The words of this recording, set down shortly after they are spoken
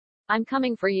I'm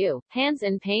coming for you, hands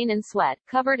in pain and sweat,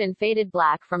 covered in faded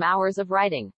black from hours of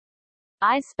writing.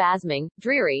 Eyes spasming,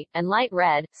 dreary, and light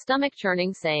red, stomach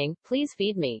churning saying, please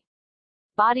feed me.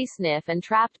 Body stiff and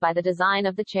trapped by the design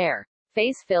of the chair.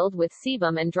 Face filled with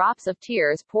sebum and drops of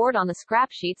tears poured on the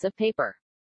scrap sheets of paper.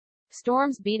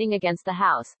 Storms beating against the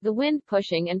house, the wind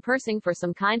pushing and pursing for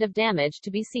some kind of damage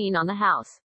to be seen on the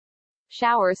house.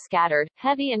 Showers scattered,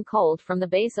 heavy and cold from the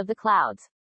base of the clouds.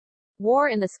 War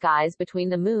in the skies between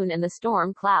the moon and the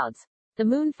storm clouds. The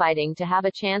moon fighting to have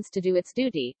a chance to do its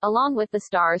duty, along with the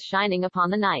stars shining upon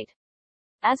the night.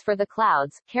 As for the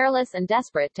clouds, careless and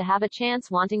desperate to have a chance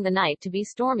wanting the night to be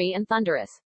stormy and thunderous.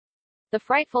 The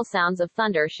frightful sounds of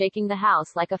thunder shaking the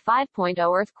house like a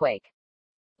 5.0 earthquake.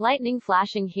 Lightning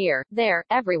flashing here, there,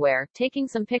 everywhere, taking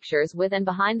some pictures with and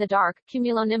behind the dark,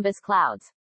 cumulonimbus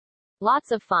clouds.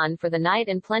 Lots of fun for the night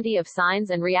and plenty of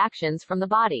signs and reactions from the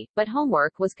body, but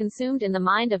homework was consumed in the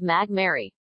mind of Mag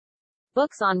Mary.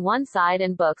 Books on one side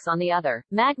and books on the other,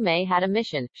 Mag May had a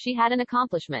mission, she had an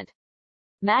accomplishment.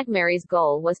 Mag Mary's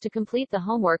goal was to complete the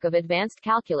homework of advanced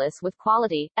calculus with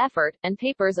quality, effort, and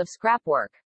papers of scrap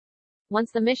work. Once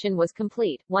the mission was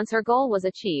complete, once her goal was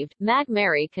achieved, Mag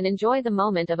Mary can enjoy the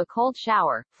moment of a cold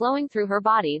shower, flowing through her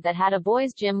body that had a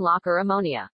boys' gym locker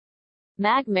ammonia.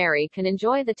 Mag Mary can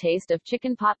enjoy the taste of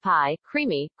chicken pot pie,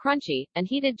 creamy, crunchy, and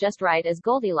heated just right as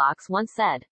Goldilocks once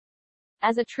said.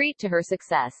 As a treat to her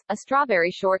success, a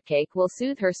strawberry shortcake will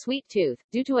soothe her sweet tooth,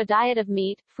 due to a diet of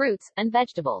meat, fruits, and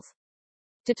vegetables.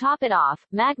 To top it off,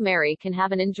 Mag Mary can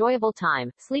have an enjoyable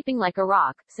time, sleeping like a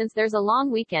rock, since there's a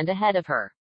long weekend ahead of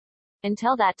her.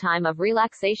 Until that time of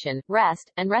relaxation,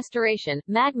 rest, and restoration,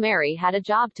 Mag Mary had a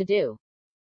job to do.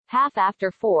 Half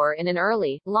after 4 in an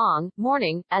early, long,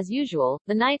 morning, as usual,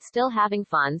 the night still having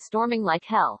fun storming like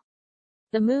hell.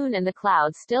 The moon and the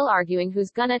clouds still arguing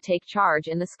who's gonna take charge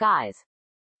in the skies.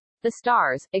 The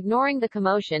stars, ignoring the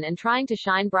commotion and trying to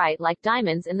shine bright like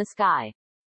diamonds in the sky.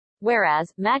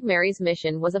 Whereas, Mag Mary's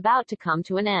mission was about to come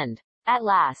to an end. At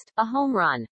last, a home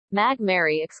run. Mag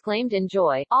Mary exclaimed in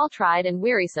joy, all tried and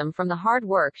wearisome from the hard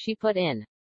work she put in.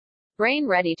 Brain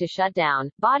ready to shut down,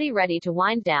 body ready to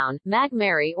wind down, Mag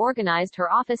Mary organized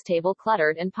her office table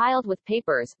cluttered and piled with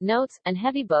papers, notes, and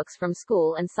heavy books from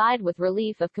school and sighed with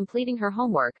relief of completing her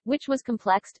homework, which was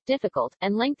complex, difficult,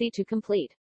 and lengthy to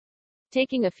complete.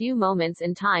 Taking a few moments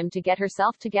in time to get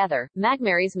herself together, Mag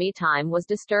Mary's me time was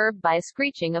disturbed by a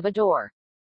screeching of a door.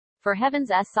 For heaven's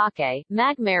sake,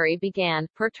 Mag Mary began,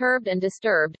 perturbed and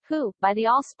disturbed, who, by the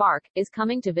all-spark, is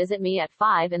coming to visit me at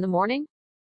 5 in the morning?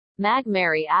 Mag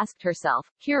Mary asked herself,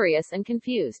 curious and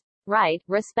confused. Right,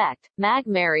 respect. Mag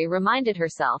Mary reminded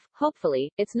herself,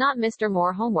 hopefully, it's not Mr.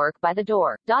 Moore homework by the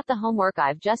door. The homework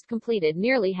I've just completed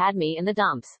nearly had me in the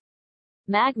dumps.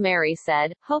 Mag Mary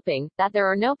said, hoping, that there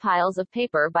are no piles of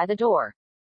paper by the door.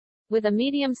 With a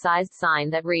medium-sized sign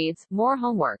that reads, more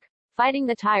homework. Fighting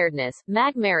the tiredness,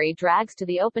 Mag Mary drags to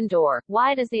the open door,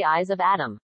 wide as the eyes of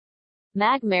Adam.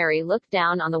 Mag Mary looked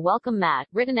down on the welcome mat,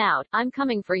 written out, I'm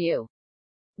coming for you.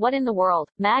 What in the world?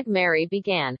 Mag Mary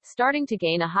began, starting to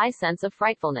gain a high sense of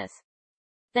frightfulness.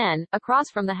 Then, across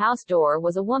from the house door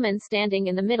was a woman standing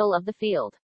in the middle of the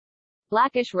field.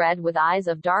 Blackish red with eyes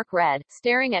of dark red,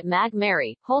 staring at Mag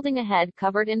Mary, holding a head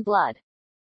covered in blood.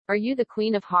 Are you the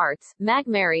Queen of Hearts? Mag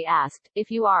Mary asked. If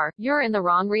you are, you're in the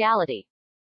wrong reality.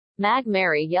 Mag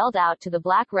Mary yelled out to the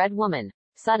black-red woman.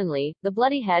 Suddenly, the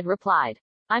bloody head replied.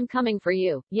 I'm coming for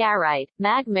you. Yeah right,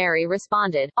 Mag Mary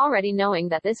responded, already knowing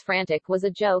that this frantic was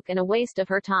a joke and a waste of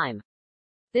her time.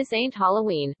 This ain't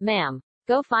Halloween, ma'am.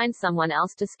 Go find someone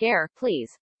else to scare,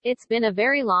 please. It's been a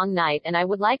very long night and I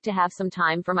would like to have some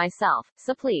time for myself,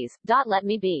 so please, let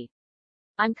me be.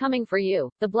 I'm coming for you,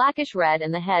 the blackish red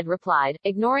and the head replied,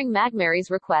 ignoring Mag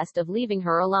Mary's request of leaving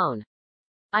her alone.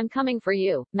 I'm coming for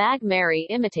you, Mag Mary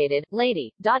imitated,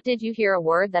 lady, did you hear a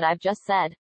word that I've just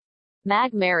said?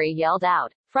 Mag Mary yelled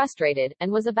out, frustrated,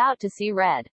 and was about to see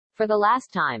red. For the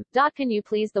last time, can you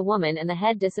please? The woman and the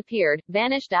head disappeared,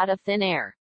 vanished out of thin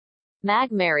air.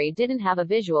 Mag Mary didn't have a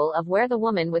visual of where the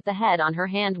woman with the head on her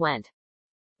hand went.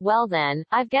 Well then,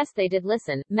 I guess they did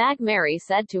listen, Mag Mary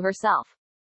said to herself.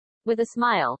 With a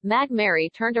smile, Mag Mary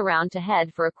turned around to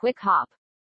head for a quick hop.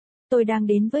 Tôi đang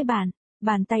đến với bạn.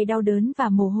 Bàn tay đau đớn và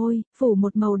mồ hôi, phủ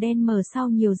một màu đen mờ sau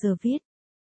nhiều giờ viết.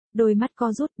 Đôi mắt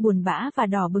co rút, buồn bã và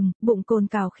đỏ bừng, bụng cồn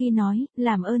cào khi nói,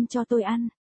 làm ơn cho tôi ăn.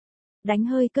 Đánh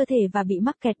hơi cơ thể và bị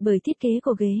mắc kẹt bởi thiết kế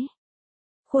của ghế.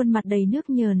 Khuôn mặt đầy nước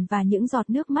nhờn và những giọt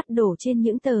nước mắt đổ trên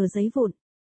những tờ giấy vụn.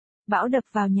 Bão đập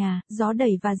vào nhà, gió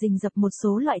đẩy và rình rập một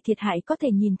số loại thiệt hại có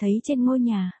thể nhìn thấy trên ngôi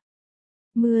nhà.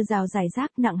 Mưa rào rải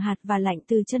rác nặng hạt và lạnh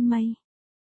từ chân mây.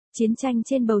 Chiến tranh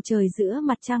trên bầu trời giữa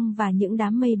mặt trăng và những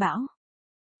đám mây bão.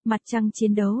 Mặt trăng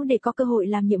chiến đấu để có cơ hội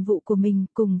làm nhiệm vụ của mình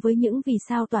cùng với những vì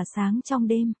sao tỏa sáng trong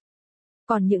đêm.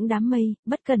 Còn những đám mây,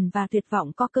 bất cẩn và tuyệt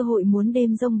vọng có cơ hội muốn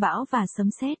đêm giông bão và sấm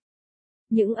sét.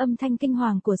 Những âm thanh kinh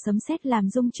hoàng của sấm sét làm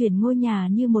rung chuyển ngôi nhà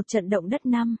như một trận động đất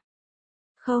năm.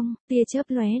 Không, tia chớp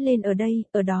lóe lên ở đây,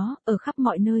 ở đó, ở khắp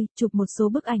mọi nơi, chụp một số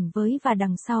bức ảnh với và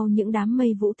đằng sau những đám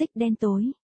mây vũ tích đen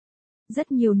tối.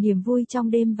 Rất nhiều niềm vui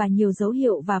trong đêm và nhiều dấu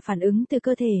hiệu và phản ứng từ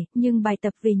cơ thể, nhưng bài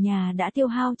tập về nhà đã tiêu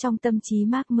hao trong tâm trí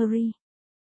Mark Murray.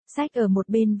 Sách ở một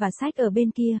bên và sách ở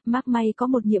bên kia, Mark May có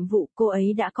một nhiệm vụ, cô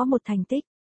ấy đã có một thành tích.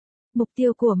 Mục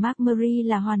tiêu của Mark Murray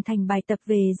là hoàn thành bài tập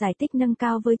về giải tích nâng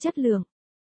cao với chất lượng,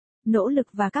 nỗ lực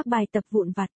và các bài tập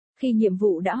vụn vặt. Khi nhiệm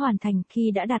vụ đã hoàn thành,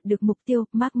 khi đã đạt được mục tiêu,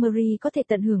 Mark Murray có thể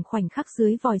tận hưởng khoảnh khắc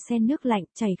dưới vòi sen nước lạnh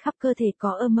chảy khắp cơ thể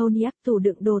có ammoniac tủ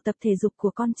đựng đồ tập thể dục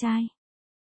của con trai.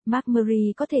 Mark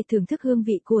Murray có thể thưởng thức hương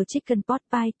vị của chicken pot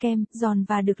pie kem, giòn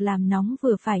và được làm nóng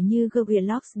vừa phải như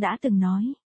Goldilocks đã từng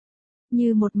nói.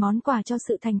 Như một món quà cho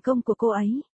sự thành công của cô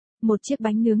ấy. Một chiếc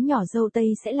bánh nướng nhỏ dâu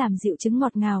tây sẽ làm dịu chứng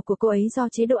ngọt ngào của cô ấy do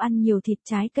chế độ ăn nhiều thịt,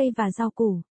 trái cây và rau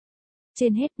củ.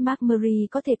 Trên hết, Mark Murray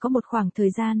có thể có một khoảng thời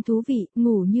gian thú vị,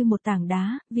 ngủ như một tảng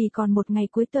đá, vì còn một ngày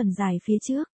cuối tuần dài phía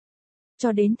trước.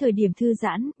 Cho đến thời điểm thư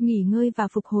giãn, nghỉ ngơi và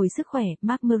phục hồi sức khỏe,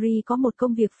 Mark Murray có một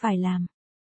công việc phải làm.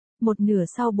 Một nửa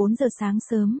sau 4 giờ sáng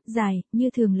sớm, dài, như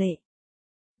thường lệ.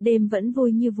 Đêm vẫn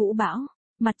vui như vũ bão,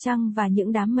 mặt trăng và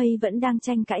những đám mây vẫn đang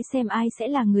tranh cãi xem ai sẽ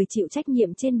là người chịu trách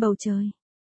nhiệm trên bầu trời.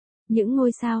 Những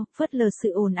ngôi sao, phớt lờ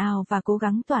sự ồn ào và cố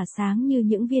gắng tỏa sáng như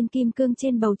những viên kim cương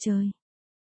trên bầu trời.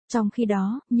 Trong khi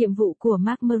đó, nhiệm vụ của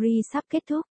Mark Murray sắp kết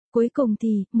thúc. Cuối cùng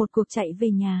thì, một cuộc chạy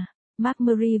về nhà. Mark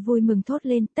Murray vui mừng thốt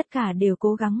lên, tất cả đều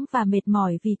cố gắng và mệt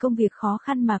mỏi vì công việc khó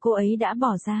khăn mà cô ấy đã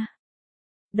bỏ ra.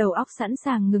 Đầu óc sẵn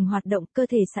sàng ngừng hoạt động, cơ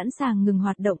thể sẵn sàng ngừng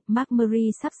hoạt động, Mark Murray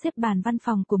sắp xếp bàn văn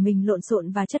phòng của mình lộn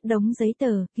xộn và chất đống giấy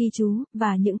tờ, ghi chú,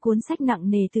 và những cuốn sách nặng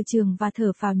nề từ trường và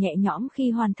thở phào nhẹ nhõm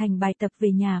khi hoàn thành bài tập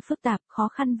về nhà phức tạp, khó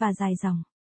khăn và dài dòng.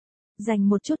 Dành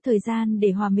một chút thời gian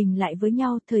để hòa mình lại với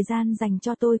nhau, thời gian dành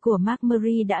cho tôi của Mark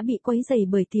Murray đã bị quấy rầy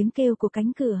bởi tiếng kêu của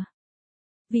cánh cửa.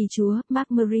 Vì Chúa,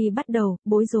 Mark Murray bắt đầu,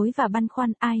 bối rối và băn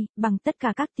khoăn, ai, bằng tất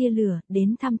cả các tia lửa,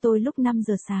 đến thăm tôi lúc 5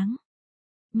 giờ sáng.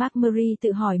 Mark Murray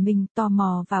tự hỏi mình, tò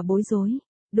mò và bối rối.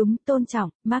 Đúng, tôn trọng,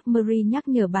 Mark Murray nhắc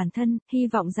nhở bản thân, hy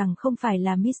vọng rằng không phải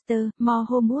là Mr. More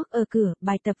Homework ở cửa,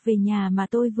 bài tập về nhà mà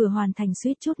tôi vừa hoàn thành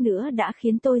suýt chút nữa đã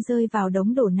khiến tôi rơi vào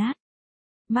đống đổ nát.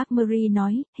 Mark Murray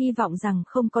nói, hy vọng rằng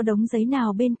không có đống giấy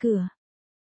nào bên cửa.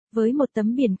 Với một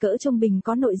tấm biển cỡ trung bình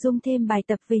có nội dung thêm bài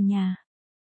tập về nhà.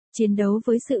 Chiến đấu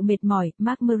với sự mệt mỏi,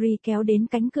 Mark Murray kéo đến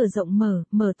cánh cửa rộng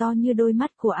mở to như đôi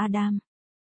mắt của Adam.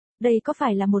 Đây có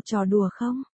phải là một trò đùa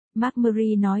không? Mark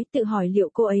Murray nói, tự hỏi liệu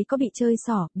cô ấy có bị chơi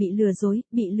xỏ, bị lừa dối,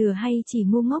 bị lừa hay chỉ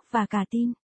ngu ngốc và cả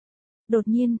tin. Đột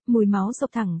nhiên, mùi máu xộc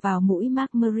thẳng vào mũi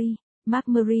Mark Murray. Mark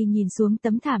Murray nhìn xuống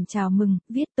tấm thảm chào mừng,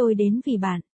 viết tôi đến vì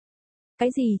bạn. Cái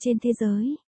gì trên thế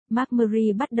giới? Mark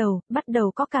Murray bắt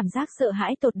đầu có cảm giác sợ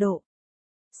hãi tột độ.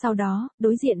 Sau đó,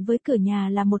 đối diện với cửa nhà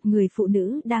là một người phụ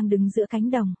nữ đang đứng giữa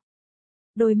cánh đồng.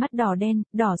 Đôi mắt đỏ đen,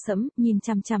 đỏ sẫm, nhìn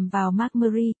chằm chằm vào Mark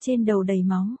Murray, trên đầu đầy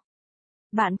máu.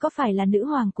 Bạn có phải là nữ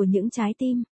hoàng của những trái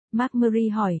tim? Mark Murray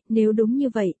hỏi, nếu đúng như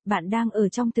vậy, bạn đang ở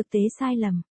trong thực tế sai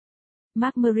lầm.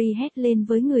 Mark Murray hét lên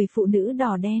với người phụ nữ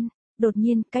đỏ đen. Đột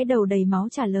nhiên, cái đầu đầy máu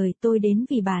trả lời, tôi đến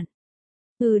vì bạn.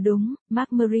 Ừ đúng,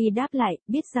 Mark Murray đáp lại,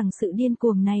 biết rằng sự điên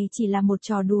cuồng này chỉ là một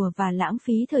trò đùa và lãng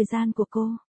phí thời gian của cô.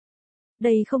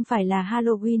 Đây không phải là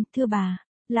Halloween, thưa bà.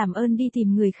 Làm ơn đi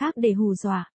tìm người khác để hù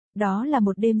dọa. Đó là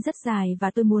một đêm rất dài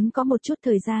và tôi muốn có một chút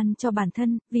thời gian cho bản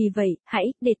thân, vì vậy,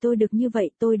 hãy, để tôi được như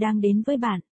vậy, tôi đang đến với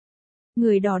bạn.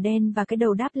 Người đỏ đen và cái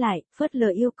đầu đáp lại, phớt lờ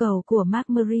yêu cầu của Mark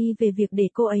Murray về việc để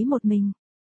cô ấy một mình.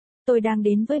 Tôi đang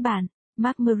đến với bạn.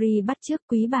 Mark Murray bắt chước,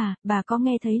 quý bà có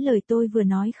nghe thấy lời tôi vừa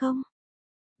nói không?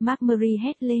 Mark Murray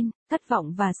hét lên, thất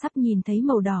vọng và sắp nhìn thấy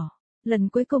màu đỏ. Lần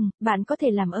cuối cùng, bạn có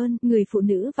thể làm ơn, người phụ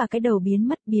nữ và cái đầu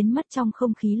biến mất trong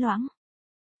không khí loãng.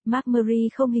 Mark Murray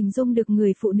không hình dung được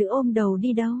người phụ nữ ôm đầu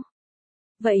đi đâu.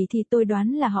 Vậy thì tôi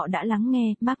đoán là họ đã lắng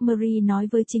nghe, Mark Murray nói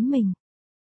với chính mình.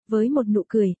 Với một nụ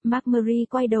cười, Mark Murray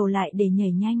quay đầu lại để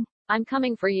nhảy nhanh. I'm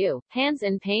coming for you, hands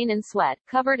in pain and sweat,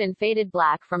 covered in faded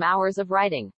black from hours of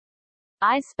writing.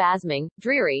 Eyes spasming,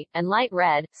 dreary, and light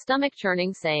red, stomach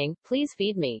churning saying, please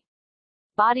feed me.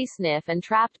 Body stiff and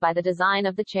trapped by the design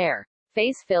of the chair.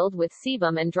 Face filled with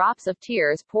sebum and drops of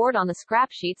tears poured on the scrap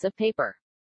sheets of paper.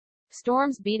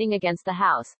 Storms beating against the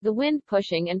house, the wind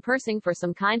pushing and pursing for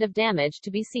some kind of damage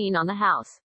to be seen on the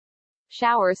house.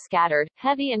 Showers scattered,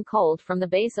 heavy and cold from the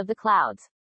base of the clouds.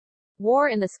 War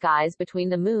in the skies between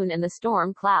the moon and the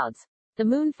storm clouds. The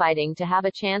moon fighting to have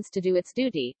a chance to do its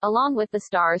duty, along with the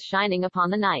stars shining upon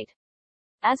the night.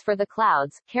 As for the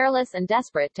clouds, careless and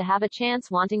desperate to have a chance,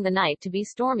 wanting the night to be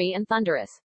stormy and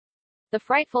thunderous. The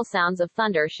frightful sounds of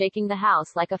thunder shaking the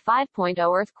house like a 5.0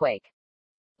 earthquake.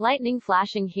 Lightning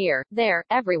flashing here, there,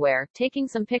 everywhere, taking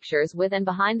some pictures with and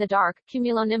behind the dark,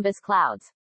 cumulonimbus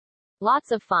clouds.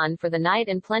 Lots of fun for the night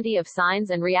and plenty of signs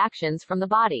and reactions from the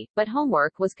body, but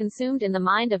homework was consumed in the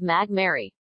mind of Mag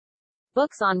Mary.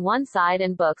 Books on one side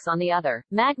and books on the other,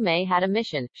 Mag May had a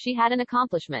mission, she had an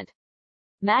accomplishment.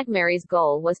 Mag Mary's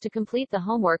goal was to complete the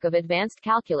homework of advanced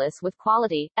calculus with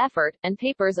quality, effort, and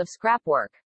papers of scrap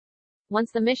work. Once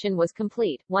the mission was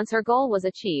complete, once her goal was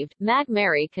achieved, Mag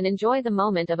Mary can enjoy the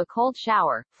moment of a cold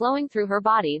shower, flowing through her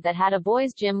body that had a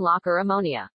boys' gym locker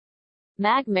ammonia.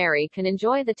 Mag Mary can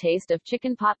enjoy the taste of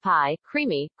chicken pot pie,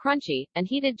 creamy, crunchy, and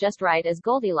heated just right, as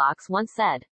Goldilocks once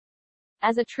said.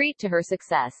 As a treat to her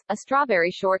success, a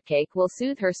strawberry shortcake will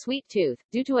soothe her sweet tooth,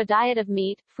 due to a diet of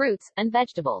meat, fruits, and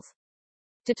vegetables.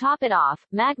 To top it off,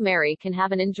 Mag Mary can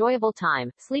have an enjoyable time,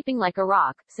 sleeping like a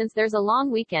rock, since there's a long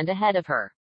weekend ahead of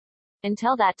her.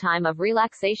 Until that time of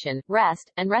relaxation,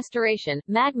 rest, and restoration,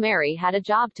 Mag Mary had a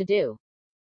job to do.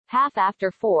 Half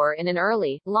after 4 in an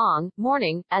early, long,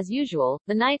 morning, as usual,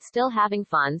 the night still having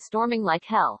fun, storming like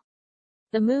hell.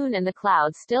 The moon and the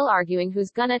clouds still arguing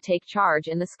who's gonna take charge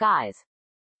in the skies.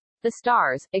 The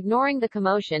stars, ignoring the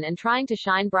commotion and trying to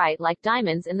shine bright like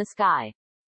diamonds in the sky.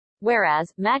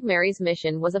 Whereas, Mag Mary's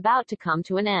mission was about to come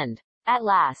to an end. At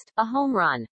last, a home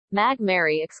run. Mag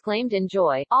Mary exclaimed in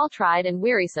joy, all tried and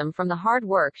wearisome from the hard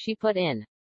work she put in.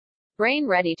 Brain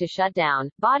ready to shut down,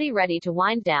 body ready to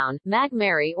wind down, Mag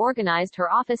Mary organized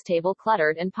her office table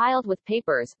cluttered and piled with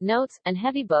papers, notes, and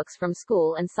heavy books from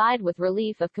school, and sighed with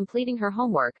relief of completing her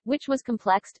homework, which was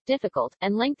complex, difficult,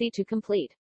 and lengthy to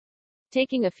complete.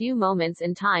 Taking a few moments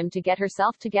in time to get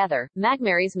herself together, Mag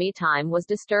Mary's me time was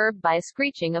disturbed by a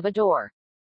screeching of a door.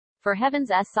 For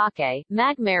heaven's sake,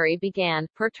 Mag Mary began,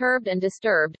 perturbed and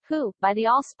disturbed, who, by the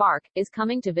all spark, is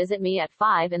coming to visit me at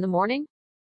 5 in the morning?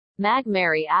 Mag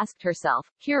Mary asked herself,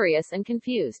 curious and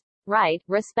confused. Right,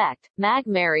 respect. Mag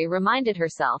Mary reminded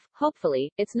herself,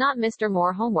 hopefully, it's not Mr.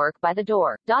 Moore homework by the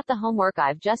door. The homework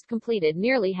I've just completed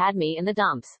nearly had me in the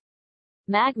dumps.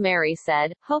 Mag Mary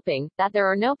said, hoping that there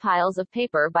are no piles of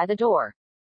paper by the door.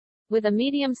 With a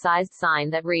medium-sized sign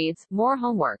that reads, more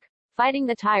homework. Fighting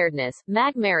the tiredness,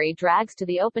 Mag Mary drags to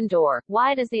the open door,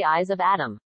 wide as the eyes of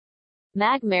Adam.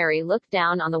 Mag Mary looked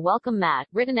down on the welcome mat,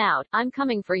 written out, I'm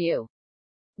coming for you.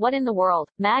 What in the world?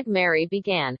 Mag Mary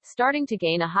began, starting to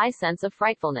gain a high sense of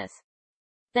frightfulness.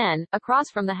 Then, across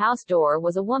from the house door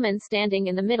was a woman standing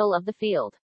in the middle of the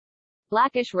field.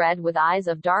 Blackish red with eyes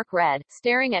of dark red,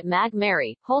 staring at Mag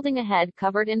Mary, holding a head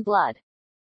covered in blood.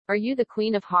 Are you the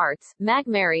Queen of Hearts? Mag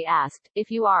Mary asked. If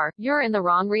you are, you're in the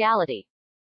wrong reality.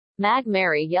 Mag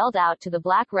Mary yelled out to the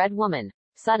black-red woman.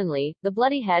 Suddenly, the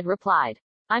bloody head replied.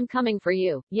 I'm coming for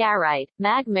you. Yeah right,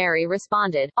 Mag Mary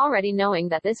responded, already knowing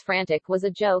that this frantic was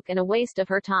a joke and a waste of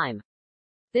her time.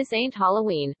 This ain't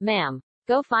Halloween, ma'am.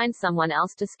 Go find someone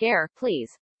else to scare,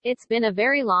 please. It's been a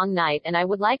very long night and I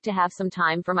would like to have some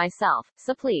time for myself,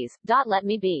 so please, let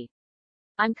me be.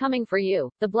 I'm coming for you,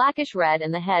 the blackish red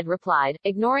and the head replied,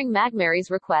 ignoring Mag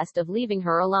Mary's request of leaving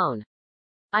her alone.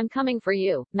 I'm coming for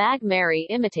you, Mag Mary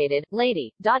imitated,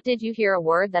 lady, did you hear a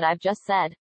word that I've just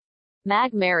said?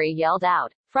 Mag Mary yelled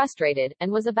out, frustrated,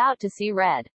 and was about to see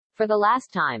red. For the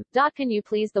last time, can you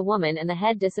please? The woman and the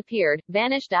head disappeared,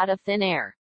 vanished out of thin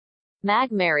air.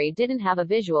 Mag Mary didn't have a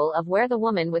visual of where the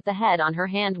woman with the head on her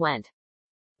hand went.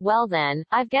 Well then,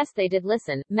 I guess they did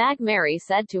listen, Mag Mary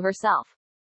said to herself.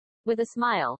 With a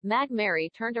smile, Mag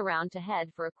Mary turned around to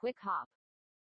head for a quick hop.